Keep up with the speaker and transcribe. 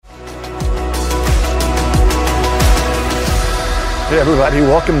Hey everybody,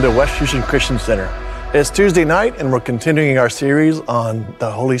 welcome to West Houston Christian Center. It's Tuesday night and we're continuing our series on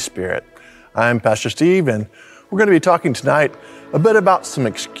the Holy Spirit. I'm Pastor Steve and we're going to be talking tonight a bit about some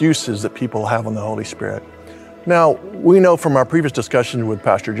excuses that people have on the Holy Spirit. Now, we know from our previous discussion with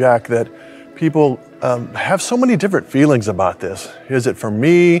Pastor Jack that people have so many different feelings about this. Is it for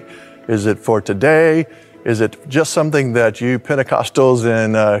me? Is it for today? Is it just something that you Pentecostals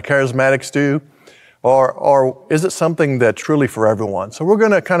and Charismatics do? Or is it something that's truly for everyone? So we're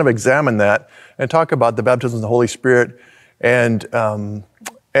going to kind of examine that and talk about the baptism of the Holy Spirit and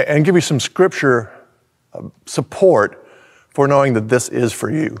give you some scripture support for knowing that this is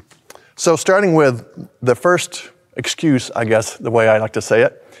for you. So starting with the first excuse, I guess, the way I like to say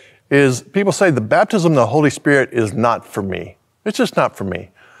it, is people say the baptism of the Holy Spirit is not for me. It's just not for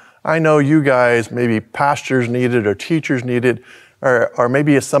me. I know you guys, maybe pastors need it or teachers need it, or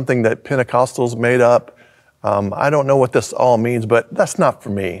maybe it's something that Pentecostals made up. I don't know what this all means, but that's not for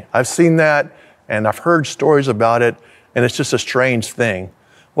me. I've seen that and I've heard stories about it, and it's just a strange thing.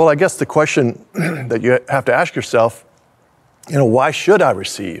 Well, I guess the question that you have to ask yourself, why should I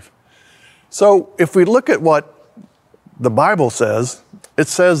receive? So if we look at what the Bible says, it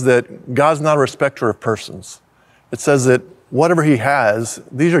says that God's not a respecter of persons. It says that whatever He has,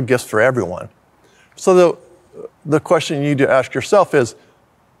 these are gifts for everyone. So the question you need to ask yourself is,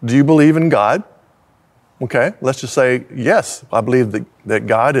 do you believe in God? Okay, let's just say, yes, I believe that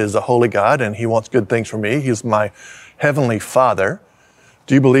God is a holy God and He wants good things for me. He's my heavenly Father.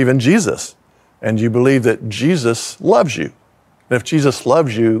 Do you believe in Jesus? And do you believe that Jesus loves you? And if Jesus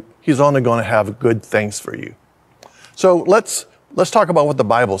loves you, He's only going to have good things for you. So let's talk about what the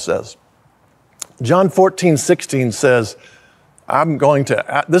Bible says. John 14:16 says,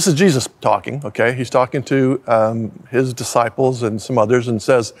 this is Jesus talking, okay? He's talking to His disciples and some others and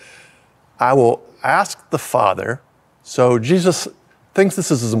says, I will ask the Father. So Jesus thinks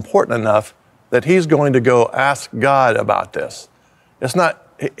this is important enough that He's going to go ask God about this.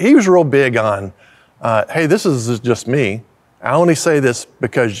 He was real big on, hey, this is just me. I only say this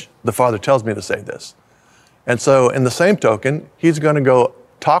because the Father tells me to say this. And so in the same token, He's going to go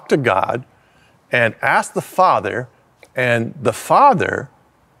talk to God and ask the Father, and the Father,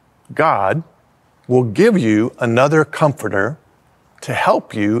 God, will give you another comforter to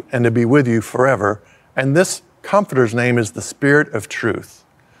help you and to be with you forever. And this comforter's name is the Spirit of Truth.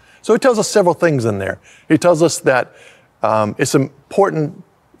 So He tells us several things in there. He tells us that it's important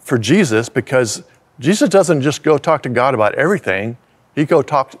for Jesus because Jesus doesn't just go talk to God about everything. He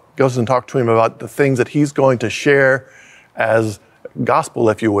goes and talk to Him about the things that He's going to share as gospel,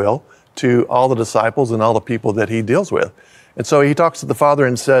 if you will, to all the disciples and all the people that He deals with. And so He talks to the Father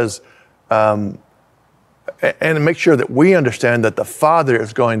and says, and make sure that we understand that the Father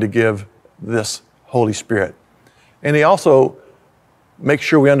is going to give this Holy Spirit. And He also makes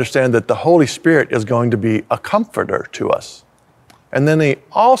sure we understand that the Holy Spirit is going to be a comforter to us. And then He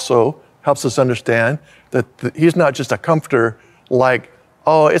also helps us understand that He's not just a comforter like,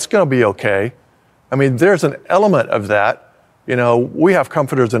 oh, it's going to be okay. I mean, there's an element of that. We have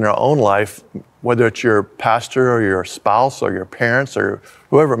comforters in our own life, whether it's your pastor or your spouse or your parents or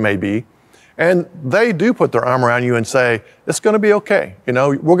whoever it may be. And they do put their arm around you and say, it's going to be okay.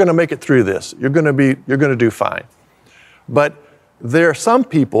 We're going to make it through this. You're going to do fine. But there are some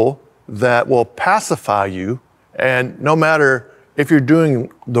people that will pacify you, and no matter if you're doing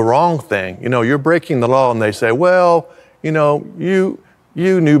the wrong thing, you're breaking the law, and they say, well, you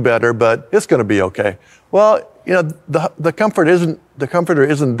knew better, but it's going to be okay. Well, the comforter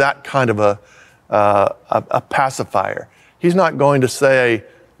isn't that kind of a pacifier. He's not going to say,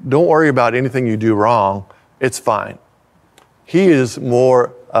 don't worry about anything you do wrong. It's fine. He is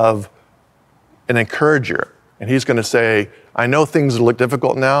more of an encourager. And He's going to say, I know things look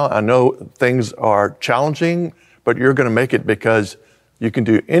difficult now. I know things are challenging, but you're going to make it because you can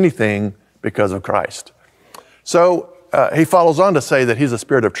do anything because of Christ. So He follows on to say that He's a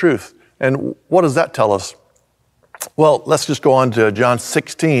Spirit of truth. And what does that tell us? Well, let's just go on to John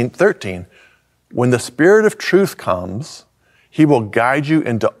 16:13. When the Spirit of truth comes, He will guide you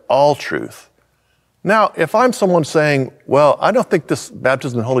into all truth. Now, if I'm someone saying, well, I don't think this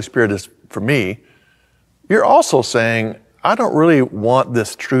baptism in the Holy Spirit is for me, you're also saying, I don't really want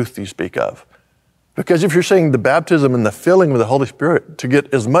this truth you speak of. Because if you're saying the baptism and the filling with the Holy Spirit to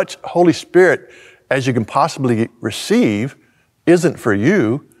get as much Holy Spirit as you can possibly receive isn't for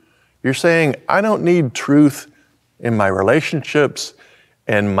you, you're saying, I don't need truth in my relationships,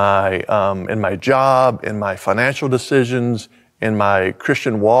 in my job, in my financial decisions, in my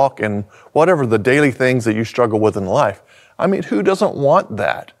Christian walk, and whatever the daily things that you struggle with in life. I mean, who doesn't want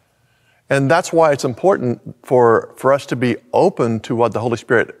that? And that's why it's important for us to be open to what the Holy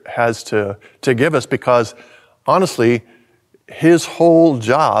Spirit has to give us, because honestly, his whole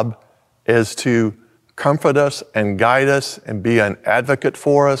job is to comfort us and guide us and be an advocate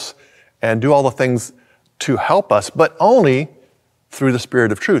for us and do all the things to help us, but only through the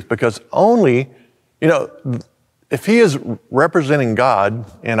Spirit of truth. Because only, if he is representing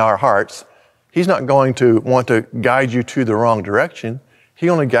God in our hearts, he's not going to want to guide you to the wrong direction. He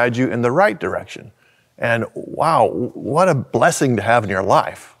only guides you in the right direction. And wow, what a blessing to have in your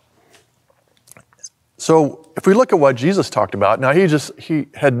life. So if we look at what Jesus talked about, now he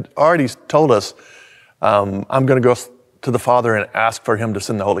had already told us, I'm going to go to the Father and ask for him to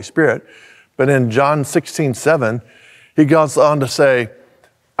send the Holy Spirit. But in John 16:7, he goes on to say,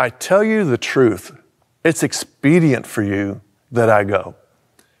 I tell you the truth, it's expedient for you that I go.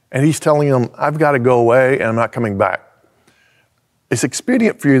 And he's telling them, I've got to go away and I'm not coming back. It's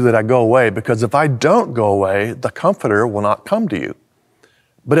expedient for you that I go away, because if I don't go away, the Comforter will not come to you.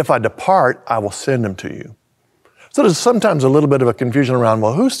 But if I depart, I will send him to you. So there's sometimes a little bit of a confusion around,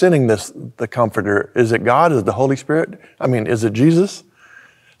 well, who's sending the Comforter? Is it God? Is it the Holy Spirit? Is it Jesus?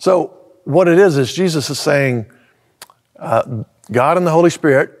 So what it is Jesus is saying, God and the Holy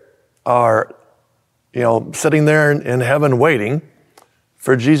Spirit are, sitting there in heaven waiting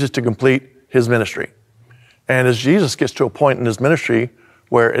for Jesus to complete his ministry. And as Jesus gets to a point in his ministry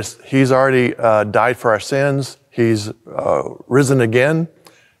where he's already died for our sins, he's risen again,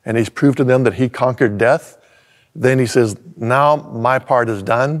 and he's proved to them that he conquered death, then he says, now my part is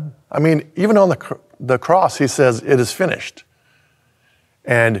done. Even on the cross, he says, it is finished.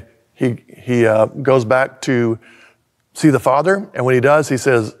 And he goes back to see the Father, and when he does, he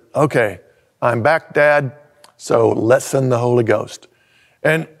says, okay, I'm back, Dad, so let's send the Holy Ghost.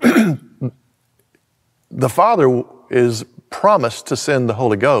 And the Father is promised to send the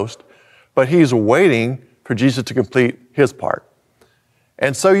Holy Ghost, but he's waiting for Jesus to complete his part.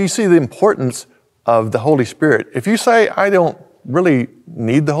 And so you see the importance of the Holy Spirit. If you say, I don't really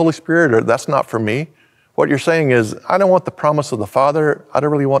need the Holy Spirit, or that's not for me, what you're saying is, I don't want the promise of the Father. I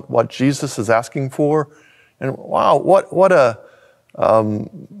don't really want what Jesus is asking for. And wow, what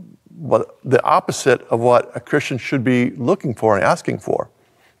the opposite of what a Christian should be looking for and asking for.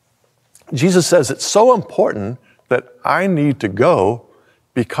 Jesus says it's so important that I need to go,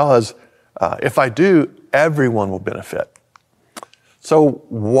 because if I do, everyone will benefit. So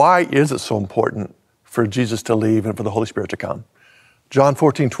why is it so important for Jesus to leave and for the Holy Spirit to come? John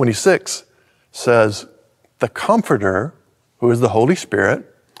 14:26 says, the Comforter, who is the Holy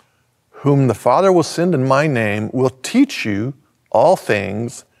Spirit, whom the Father will send in my name, will teach you all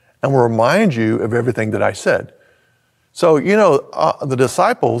things and will remind you of everything that I said. So, the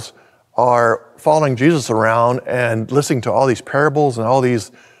disciples are following Jesus around and listening to all these parables and all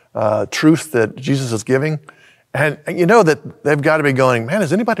these truths that Jesus is giving. And that they've got to be going, man,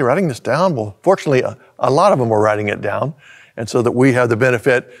 is anybody writing this down? Well, fortunately, a lot of them are writing it down. And so that we have the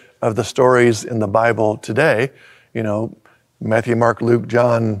benefit of the stories in the Bible today, Matthew, Mark, Luke,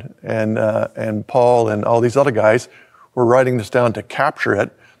 John, and Paul, and all these other guys were writing this down to capture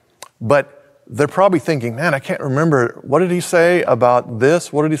it. But they're probably thinking, man, I can't remember, what did he say about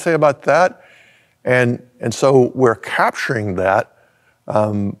this? What did he say about that? And so we're capturing that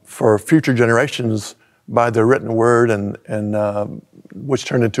for future generations by the written word, and which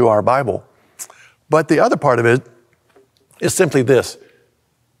turned into our Bible. But the other part of it is simply this.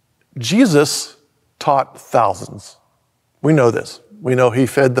 Jesus taught thousands. We know this. We know he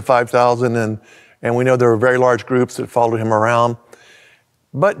fed the 5,000, and we know there were very large groups that followed him around.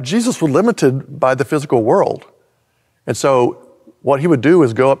 But Jesus was limited by the physical world. And so what he would do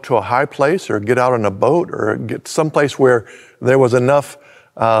is go up to a high place, or get out on a boat, or get someplace where there was enough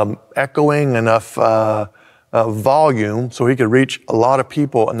echoing, enough volume so he could reach a lot of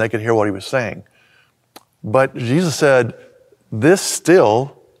people and they could hear what he was saying. But Jesus said, this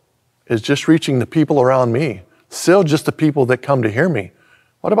still is just reaching the people around me, still just the people that come to hear me.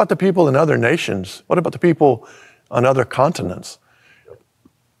 What about the people in other nations? What about the people on other continents?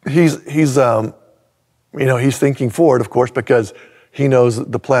 He's thinking forward, of course, because he knows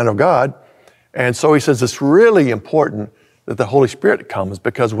the plan of God. And so he says it's really important that the Holy Spirit comes,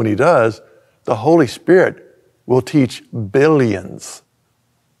 because when he does, the Holy Spirit will teach billions.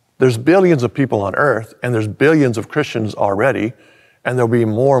 There's billions of people on earth, and there's billions of Christians already, and there'll be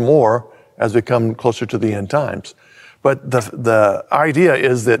more and more as we come closer to the end times. But the idea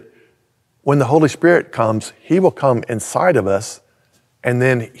is that when the Holy Spirit comes, he will come inside of us, and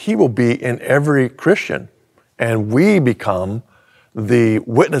then he will be in every Christian. And we become the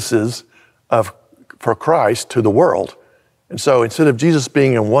witnesses for Christ to the world. And so instead of Jesus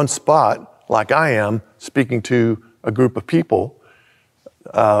being in one spot, like I am, speaking to a group of people,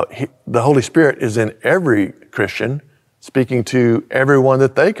 the Holy Spirit is in every Christian, speaking to everyone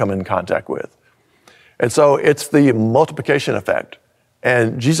that they come in contact with. And so it's the multiplication effect.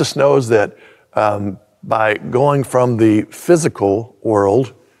 And Jesus knows that by going from the physical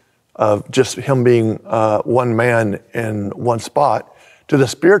world of just him being one man in one spot to the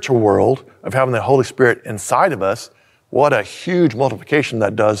spiritual world of having the Holy Spirit inside of us, what a huge multiplication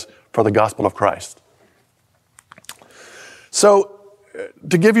that does for the gospel of Christ. So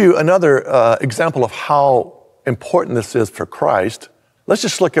to give you another example of how important this is for Christ, let's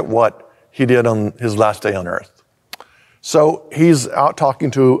just look at what he did on his last day on earth. So he's out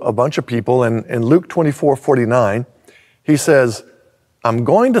talking to a bunch of people, and in Luke 24:49, he says, I'm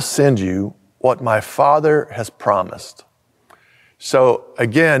going to send you what my Father has promised. So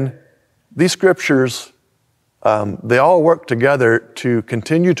again, these scriptures, they all work together to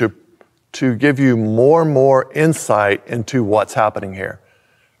continue to give you more and more insight into what's happening here.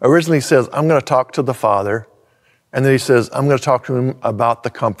 Originally he says, I'm going to talk to the Father. And then he says, I'm going to talk to him about the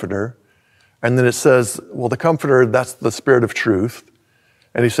Comforter. And then it says, well, the Comforter, that's the Spirit of truth.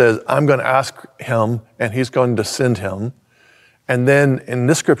 And he says, I'm going to ask him, and he's going to send him. And then in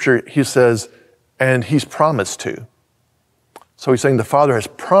this scripture, he says, and he's promised to. So he's saying the Father has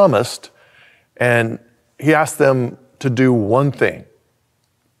promised, and he asked them to do one thing.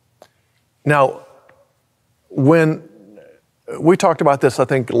 Now, when we talked about this, I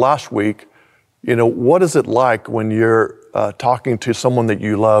think last week, what is it like when you're talking to someone that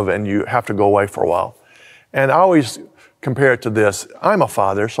you love and you have to go away for a while? And I always compare it to this. I'm a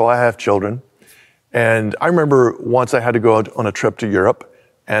father, so I have children. And I remember once I had to go on a trip to Europe,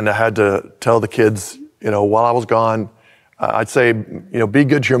 and I had to tell the kids, while I was gone, I'd say, be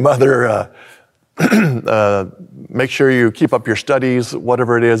good to your mother, make sure you keep up your studies,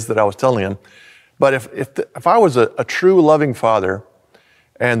 whatever it is that I was telling them. But if I was a true loving father,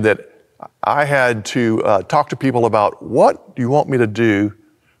 and that I had to talk to people about what do you want me to do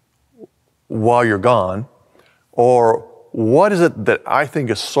while you're gone, or what is it that I think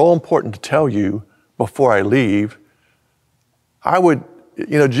is so important to tell you before I leave, I would,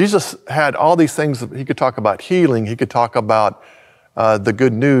 Jesus had all these things that he could talk about healing, he could talk about the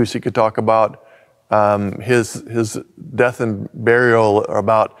good news, he could talk about his death and burial, or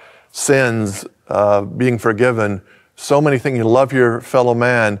about sins, being forgiven, so many things, you love your fellow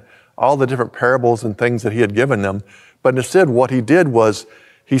man, all the different parables and things that he had given them. But instead, what he did was,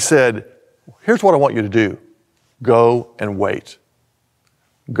 he said, here's what I want you to do. Go and wait.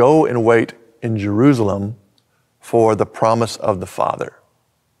 Go and wait in Jerusalem for the promise of the Father.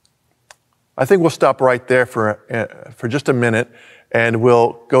 I think we'll stop right there for just a minute, and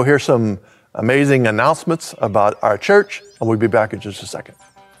we'll go hear some amazing announcements about our church, and we'll be back in just a second.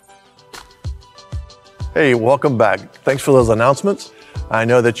 Hey, welcome back. Thanks for those announcements. I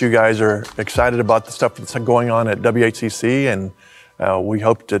know that you guys are excited about the stuff that's going on at WHCC, and we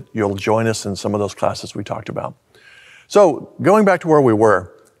hope that you'll join us in some of those classes we talked about. So going back to where we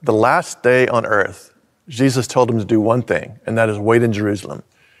were, the last day on earth, Jesus told him to do one thing, and that is wait in Jerusalem.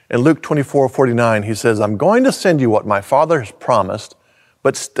 In Luke 24:49, he says, I'm going to send you what my Father has promised,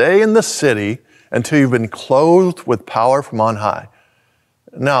 but stay in the city until you've been clothed with power from on high.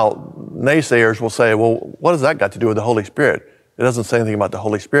 Now, naysayers will say, well, what has that got to do with the Holy Spirit? It doesn't say anything about the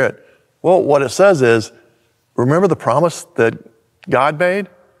Holy Spirit. Well, what it says is, remember the promise that God made?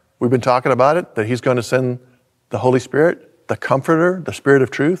 We've been talking about it, that he's going to send the Holy Spirit, the Comforter, the Spirit of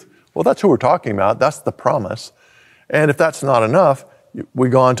truth. Well, that's who we're talking about. That's the promise. And if that's not enough, we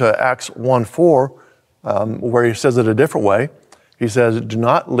go on to Acts 1:4, where he says it a different way. He says, do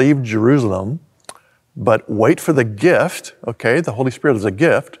not leave Jerusalem, but wait for the gift, okay, the Holy Spirit is a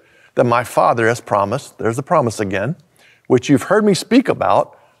gift, that my Father has promised. There's the promise again, which you've heard me speak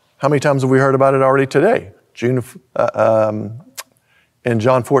about. How many times have we heard about it already today? In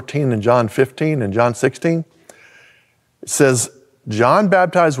John 14 and John 15 and John 16. It says, John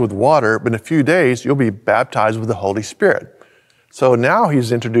baptized with water, but in a few days you'll be baptized with the Holy Spirit. So now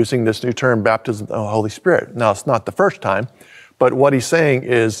he's introducing this new term, baptism of the Holy Spirit. Now, it's not the first time, but what he's saying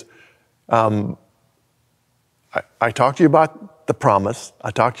is, I talked to you about the promise.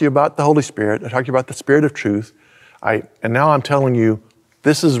 I talked to you about the Holy Spirit. I talked to you about the Spirit of truth. And now I'm telling you,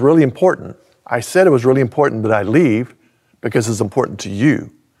 this is really important. I said it was really important that I leave because it's important to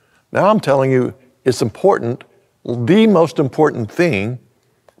you. Now I'm telling you it's important, the most important thing,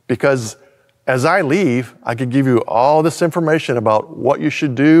 because as I leave, I could give you all this information about what you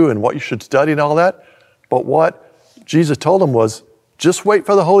should do and what you should study and all that. But what Jesus told them was, just wait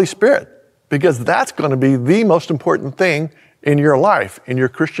for the Holy Spirit. because that's going to be the most important thing in your life, in your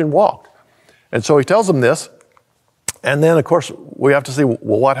Christian walk. And so he tells them this. And then, of course, we have to see, well,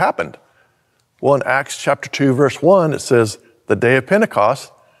 what happened? Well, in Acts chapter 2, verse 1, it says, the day of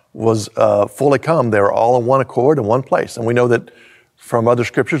Pentecost was fully come. They were all in one accord in one place. And we know that from other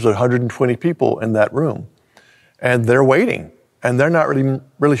scriptures, there are 120 people in that room. And they're waiting. And they're not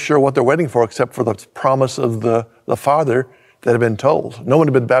really sure what they're waiting for, except for the promise of the Father that had been told. No one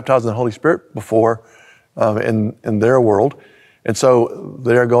had been baptized in the Holy Spirit before in their world. And so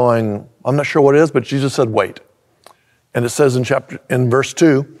they're going, I'm not sure what it is, but Jesus said, wait. And it says in chapter 2,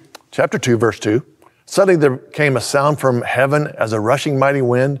 verse 2, suddenly there came a sound from heaven as a rushing mighty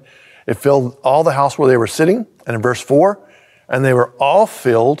wind. It filled all the house where they were sitting. And in verse 4, and they were all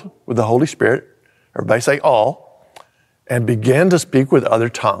filled with the Holy Spirit, everybody say all, and began to speak with other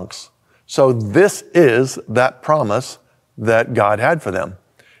tongues. So this is that promise that God had for them.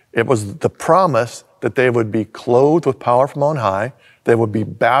 It was the promise that they would be clothed with power from on high, they would be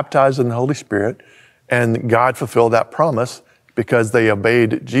baptized in the Holy Spirit, and God fulfilled that promise because they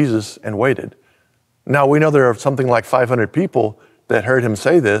obeyed Jesus and waited. Now, we know there are something like 500 people that heard him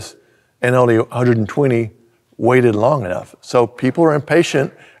say this, and only 120 waited long enough. So people are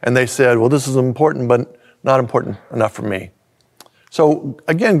impatient, and they said, well, this is important, but not important enough for me. So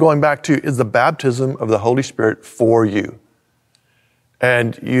again, going back to, is the baptism of the Holy Spirit for you?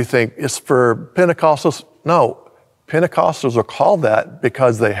 And you think, it's for Pentecostals? No, Pentecostals are called that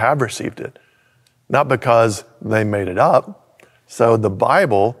because they have received it, not because they made it up. So the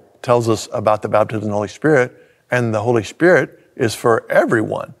Bible tells us about the baptism of the Holy Spirit, and the Holy Spirit is for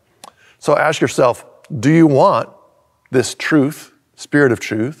everyone. So ask yourself, do you want this truth, Spirit of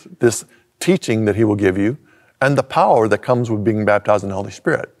truth, this teaching that he will give you, and the power that comes with being baptized in the Holy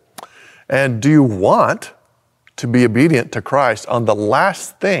Spirit? And do you want to be obedient to Christ on the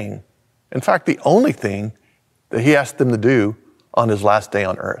last thing, in fact, the only thing that he asked them to do on his last day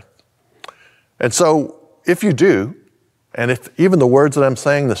on earth? And so if you do, and if even the words that I'm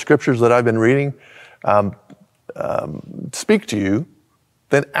saying, the scriptures that I've been reading, speak to you,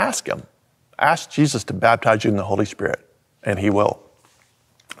 then ask him. Ask Jesus to baptize you in the Holy Spirit, and he will.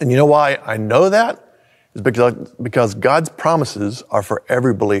 And you know why I know that? Is because God's promises are for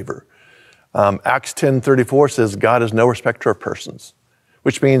every believer. Acts 10:34 says, God is no respecter of persons,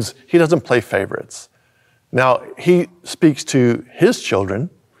 which means he doesn't play favorites. Now, he speaks to his children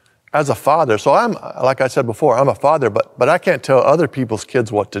as a father. So I'm, like I said before, I'm a father, but I can't tell other people's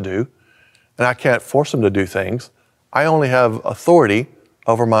kids what to do, and I can't force them to do things. I only have authority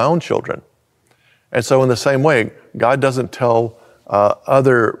over my own children. And so in the same way, God doesn't tell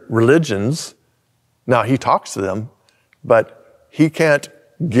other religions, now he talks to them, but he can't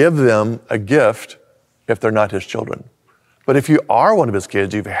give them a gift if they're not his children. But if you are one of his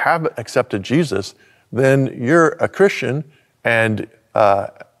kids, if you have accepted Jesus, then you're a Christian, and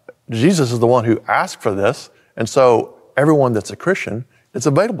Jesus is the one who asked for this. And so everyone that's a Christian, it's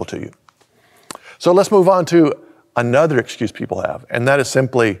available to you. So let's move on to another excuse people have, and that is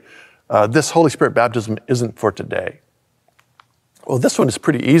simply, this Holy Spirit baptism isn't for today. Well, this one is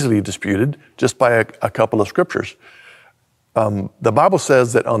pretty easily disputed just by a couple of scriptures. The Bible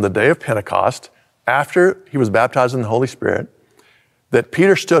says that on the day of Pentecost, after he was baptized in the Holy Spirit, that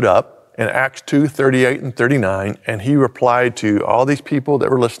Peter stood up in Acts 2:38 and 39, and he replied to all these people that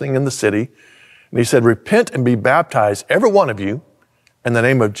were listening in the city, and he said, repent and be baptized, every one of you, in the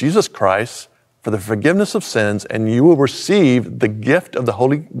name of Jesus Christ, for the forgiveness of sins, and you will receive the gift of the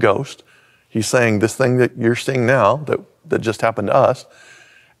Holy Ghost. He's saying this thing that you're seeing now, that just happened to us.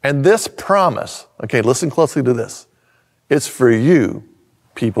 And this promise, okay, listen closely to this. It's for you,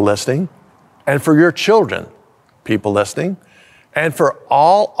 people listening, and for your children, people listening, and for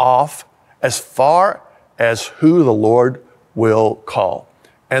all off as far as who the Lord will call.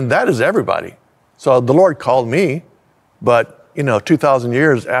 And that is everybody. So the Lord called me, but 2,000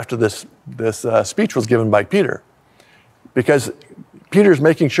 years after this speech was given by Peter, because Peter's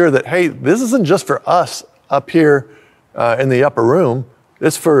making sure that, hey, this isn't just for us up here in the upper room.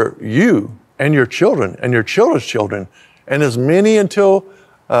 It's for you and your children and your children's children, and as many until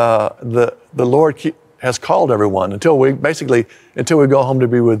the Lord has called everyone, until we go home to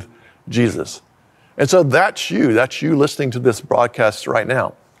be with Jesus. And so that's you listening to this broadcast right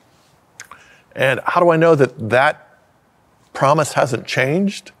now. And how do I know that promise hasn't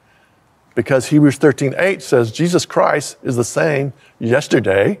changed? Because Hebrews 13:8 says Jesus Christ is the same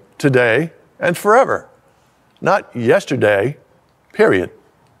yesterday, today, and forever. Not yesterday, period.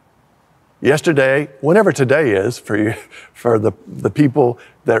 Yesterday, whenever today is for you, for the people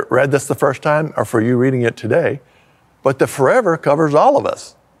that read this the first time, or for you reading it today, but the forever covers all of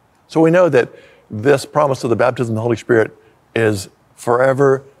us. So we know that this promise of the baptism of the Holy Spirit is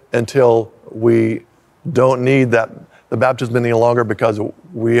forever until we don't need the baptism any longer, because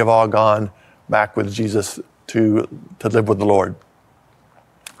we have all gone back with Jesus to live with the Lord.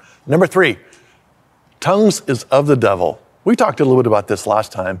 Number 3, tongues is of the devil. We talked a little bit about this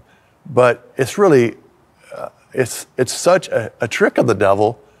last time, but it's really, it's such a trick of the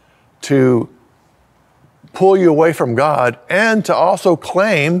devil to pull you away from God, and to also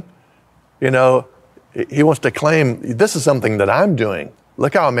claim, he wants to claim, this is something that I'm doing.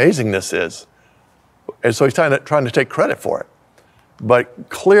 Look how amazing this is. And so he's trying to take credit for it. But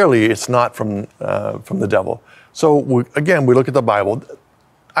clearly it's not from the devil. So we look at the Bible.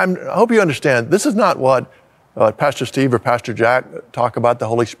 I hope you understand, this is not what Pastor Steve or Pastor Jack talk about the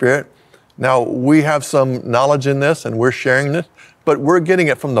Holy Spirit. Now, we have some knowledge in this and we're sharing this, but we're getting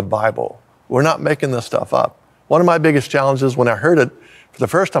it from the Bible. We're not making this stuff up. One of my biggest challenges when I heard it for the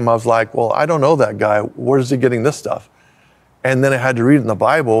first time, I was like, well, I don't know that guy. Where is he getting this stuff? And then I had to read it in the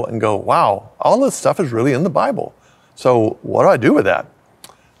Bible and go, wow, all this stuff is really in the Bible. So what do I do with that?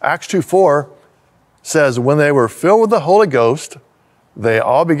 Acts 2:4 says, when they were filled with the Holy Ghost, they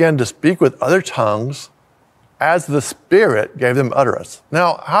all began to speak with other tongues as the Spirit gave them utterance.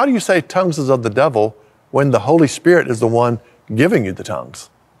 Now, how do you say tongues is of the devil when the Holy Spirit is the one giving you the tongues?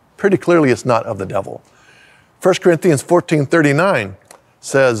 Pretty clearly it's not of the devil. 1 Corinthians 14:39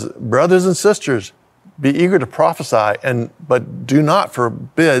 says, brothers and sisters, be eager to prophesy, but do not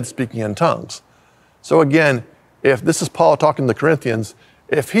forbid speaking in tongues. So again, if this is Paul talking to the Corinthians,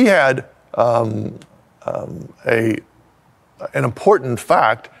 if he had an important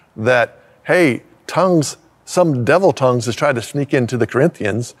fact that, hey, tongues, some devil tongues is trying to sneak into the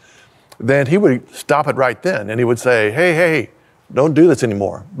Corinthians, then he would stop it right then. And he would say, hey, don't do this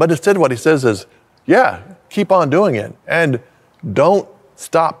anymore. But instead what he says is, yeah, keep on doing it. And don't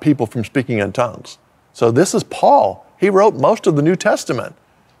stop people from speaking in tongues. So this is Paul. He wrote most of the New Testament.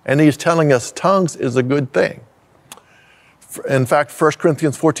 And he's telling us tongues is a good thing. In fact, 1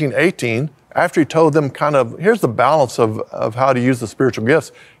 Corinthians 14:18, after he told them here's the balance of how to use the spiritual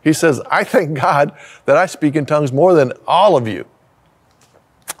gifts, he says, I thank God that I speak in tongues more than all of you.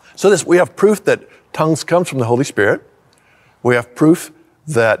 So we have proof that tongues comes from the Holy Spirit. We have proof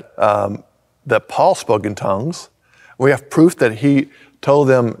that Paul spoke in tongues. We have proof that he told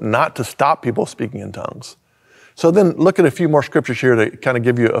them not to stop people speaking in tongues. So then look at a few more scriptures here to kind of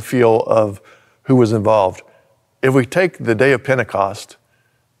give you a feel of who was involved. If we take the day of Pentecost,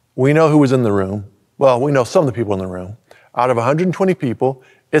 we know who was in the room. Well, we know some of the people in the room. Out of 120 people,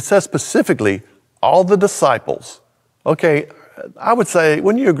 it says specifically all the disciples. Okay, I would say,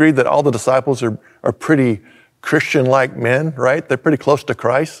 wouldn't you agree that all the disciples are pretty Christian-like men, right? They're pretty close to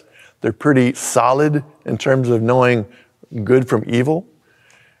Christ. They're pretty solid in terms of knowing good from evil.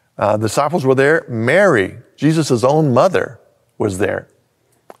 The disciples were there. Mary, Jesus' own mother, was there.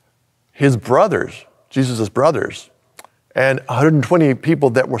 His brothers, Jesus' brothers, and 120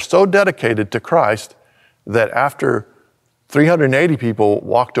 people that were so dedicated to Christ that after 380 people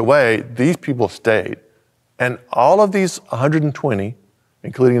walked away, these people stayed. And all of these 120,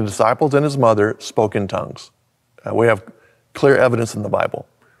 including the disciples and his mother, spoke in tongues. We have clear evidence in the Bible.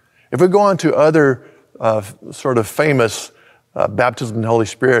 If we go on to other sort of famous baptism in the Holy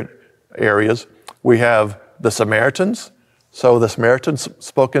Spirit areas, we have the Samaritans. So the Samaritans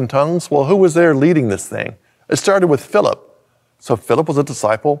spoke in tongues. Well, who was there leading this thing? It started with Philip. So Philip was a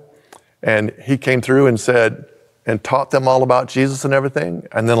disciple, and he came through and said, and taught them all about Jesus and everything.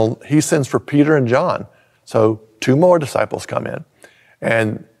 And then he sends for Peter and John. So 2 more disciples come in,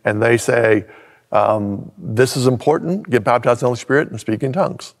 and they say, this is important, get baptized in the Holy Spirit and speak in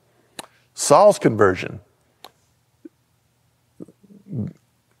tongues. Saul's conversion.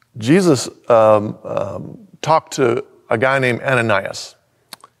 Jesus talked to a guy named Ananias,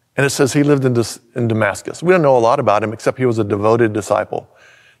 and it says he lived in Damascus. We don't know a lot about him except he was a devoted disciple.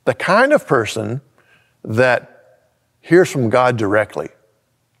 The kind of person that hears from God directly.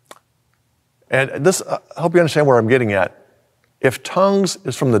 And this, I hope you understand where I'm getting at. If tongues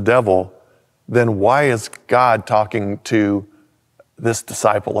is from the devil, then why is God talking to this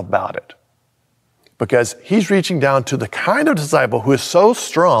disciple about it? Because he's reaching down to the kind of disciple who is so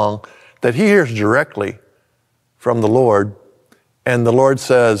strong that he hears directly from the Lord. And the Lord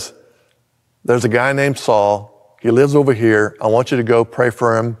says, there's a guy named Saul. He lives over here. I want you to go pray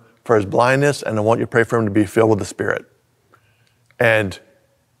for him for his blindness, and I want you to pray for him to be filled with the Spirit. And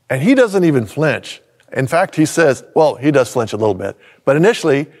he doesn't even flinch. In fact, he says, well, he does flinch a little bit. But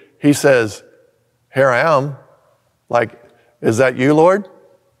initially, he says, here I am. Like, is that you, Lord?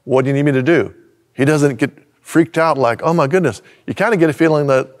 What do you need me to do? He doesn't get freaked out like, oh my goodness. You kind of get a feeling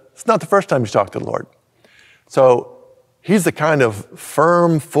that it's not the first time he's talked to the Lord. So he's the kind of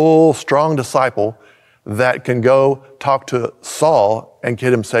firm, full, strong disciple that can go talk to Saul and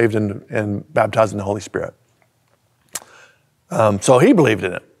get him saved and baptized in the Holy Spirit. So he believed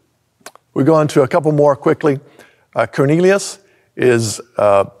in it. We go on to a couple more quickly. Cornelius is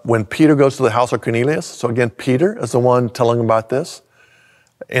when Peter goes to the house of Cornelius. So again, Peter is the one telling him about this.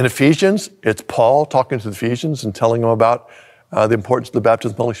 In Ephesians, it's Paul talking to the Ephesians and telling them about the importance of the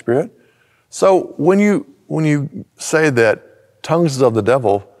baptism of the Holy Spirit. So when you say that tongues is of the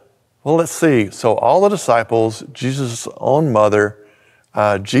devil, well, let's see. So all the disciples, Jesus' own mother,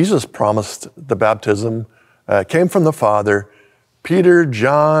 Jesus promised the baptism, came from the Father. Peter,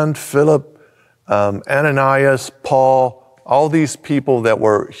 John, Philip, Ananias, Paul, all these people that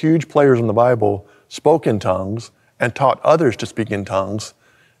were huge players in the Bible spoke in tongues and taught others to speak in tongues.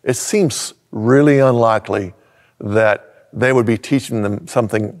 It seems really unlikely that they would be teaching them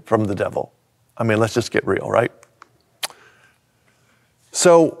something from the devil. I mean, let's just get real, right?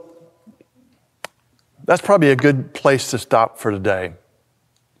 So that's probably a good place to stop for today.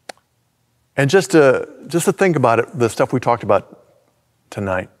 And just to think about it, the stuff we talked about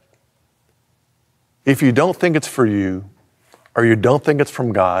tonight. If you don't think it's for you, or you don't think it's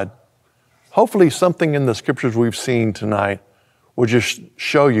from God, hopefully something in the scriptures we've seen tonight will just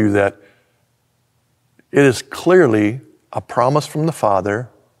show you that it is clearly a promise from the Father,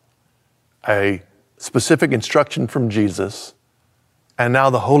 a specific instruction from Jesus, and now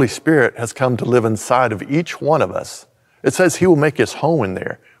the Holy Spirit has come to live inside of each one of us. It says he will make his home in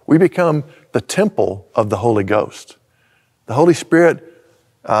there. We become the temple of the Holy Ghost. The Holy Spirit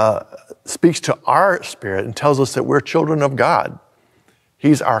speaks to our spirit and tells us that we're children of God.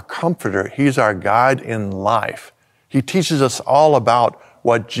 He's our comforter. He's our guide in life. He teaches us all about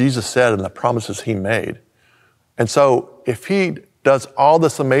what Jesus said and the promises he made. And so if he does all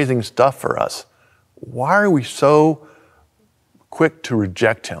this amazing stuff for us, why are we so quick to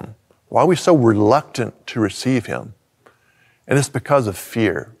reject him? Why are we so reluctant to receive him? And it's because of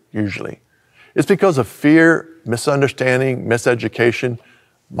fear, usually. It's because of fear, misunderstanding, miseducation.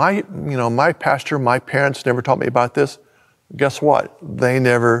 My pastor, my parents never taught me about this. Guess what? They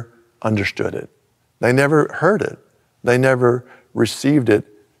never understood it. They never heard it. They never received it,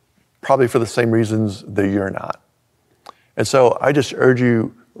 probably for the same reasons that you're not. And so I just urge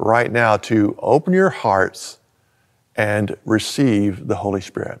you right now to open your hearts and receive the Holy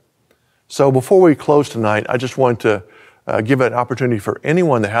Spirit. So before we close tonight, I just want to give an opportunity for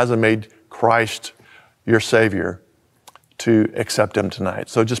anyone that hasn't made Christ your Savior to accept him tonight.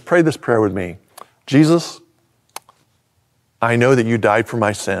 So just pray this prayer with me. Jesus, I know that you died for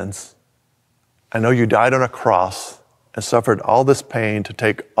my sins. I know you died on a cross and suffered all this pain to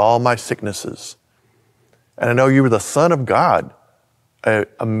take all my sicknesses. And I know you were the Son of God, an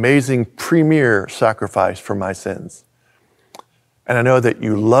amazing premier sacrifice for my sins. And I know that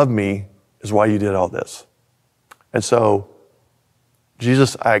you love me is why you did all this. And so,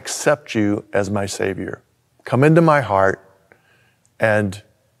 Jesus, I accept you as my Savior. Come into my heart and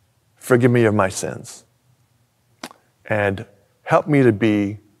forgive me of my sins. And help me to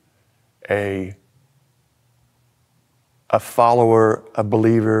be a follower, a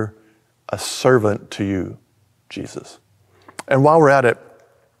believer, a servant to you, Jesus. And while we're at it,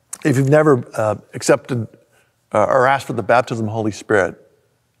 if you've never accepted or asked for the baptism of the Holy Spirit,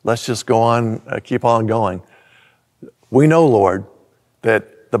 let's just go on, keep on going. We know, Lord,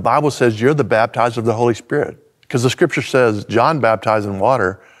 that the Bible says you're the baptizer of the Holy Spirit, because the scripture says John baptized in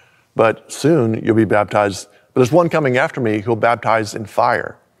water, but soon you'll be baptized. But there's one coming after me who'll baptize in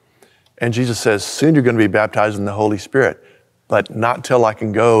fire. And Jesus says, soon you're going to be baptized in the Holy Spirit, but not till I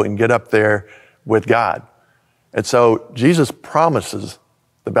can go and get up there with God. And so Jesus promises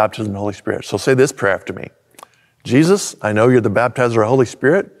the baptism of the Holy Spirit. So say this prayer after me. Jesus, I know you're the baptizer of the Holy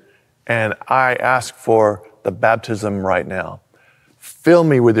Spirit, and I ask for the baptism right now. Fill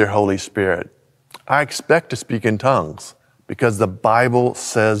me with your Holy Spirit. I expect to speak in tongues because the Bible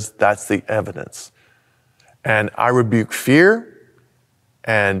says that's the evidence. And I rebuke fear,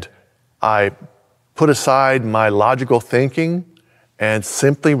 and I put aside my logical thinking and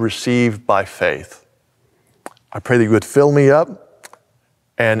simply receive by faith. I pray that you would fill me up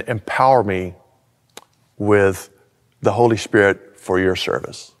and empower me with the Holy Spirit for your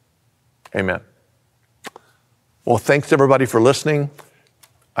service. Amen. Well, thanks everybody for listening.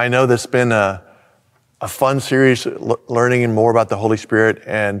 I know this has been a fun series, learning more about the Holy Spirit.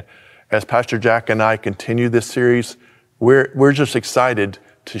 And as Pastor Jack and I continue this series, we're just excited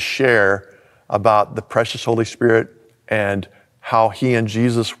to share about the precious Holy Spirit and how he and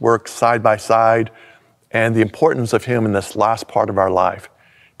Jesus work side by side and the importance of him in this last part of our life.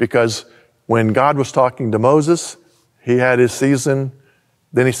 because when God was talking to Moses, he had his season.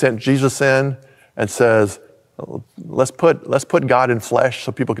 Then he sent Jesus in and says, let's put God in flesh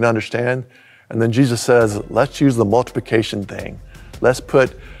so people can understand. And then Jesus says, let's use the multiplication thing. Let's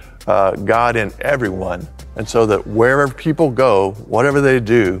put God in everyone. And so that wherever people go, whatever they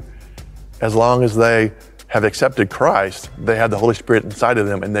do, as long as they have accepted Christ, they have the Holy Spirit inside of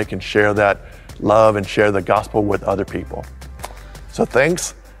them and they can share that love and share the gospel with other people. So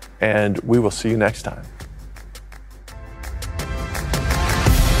thanks, and we will see you next time.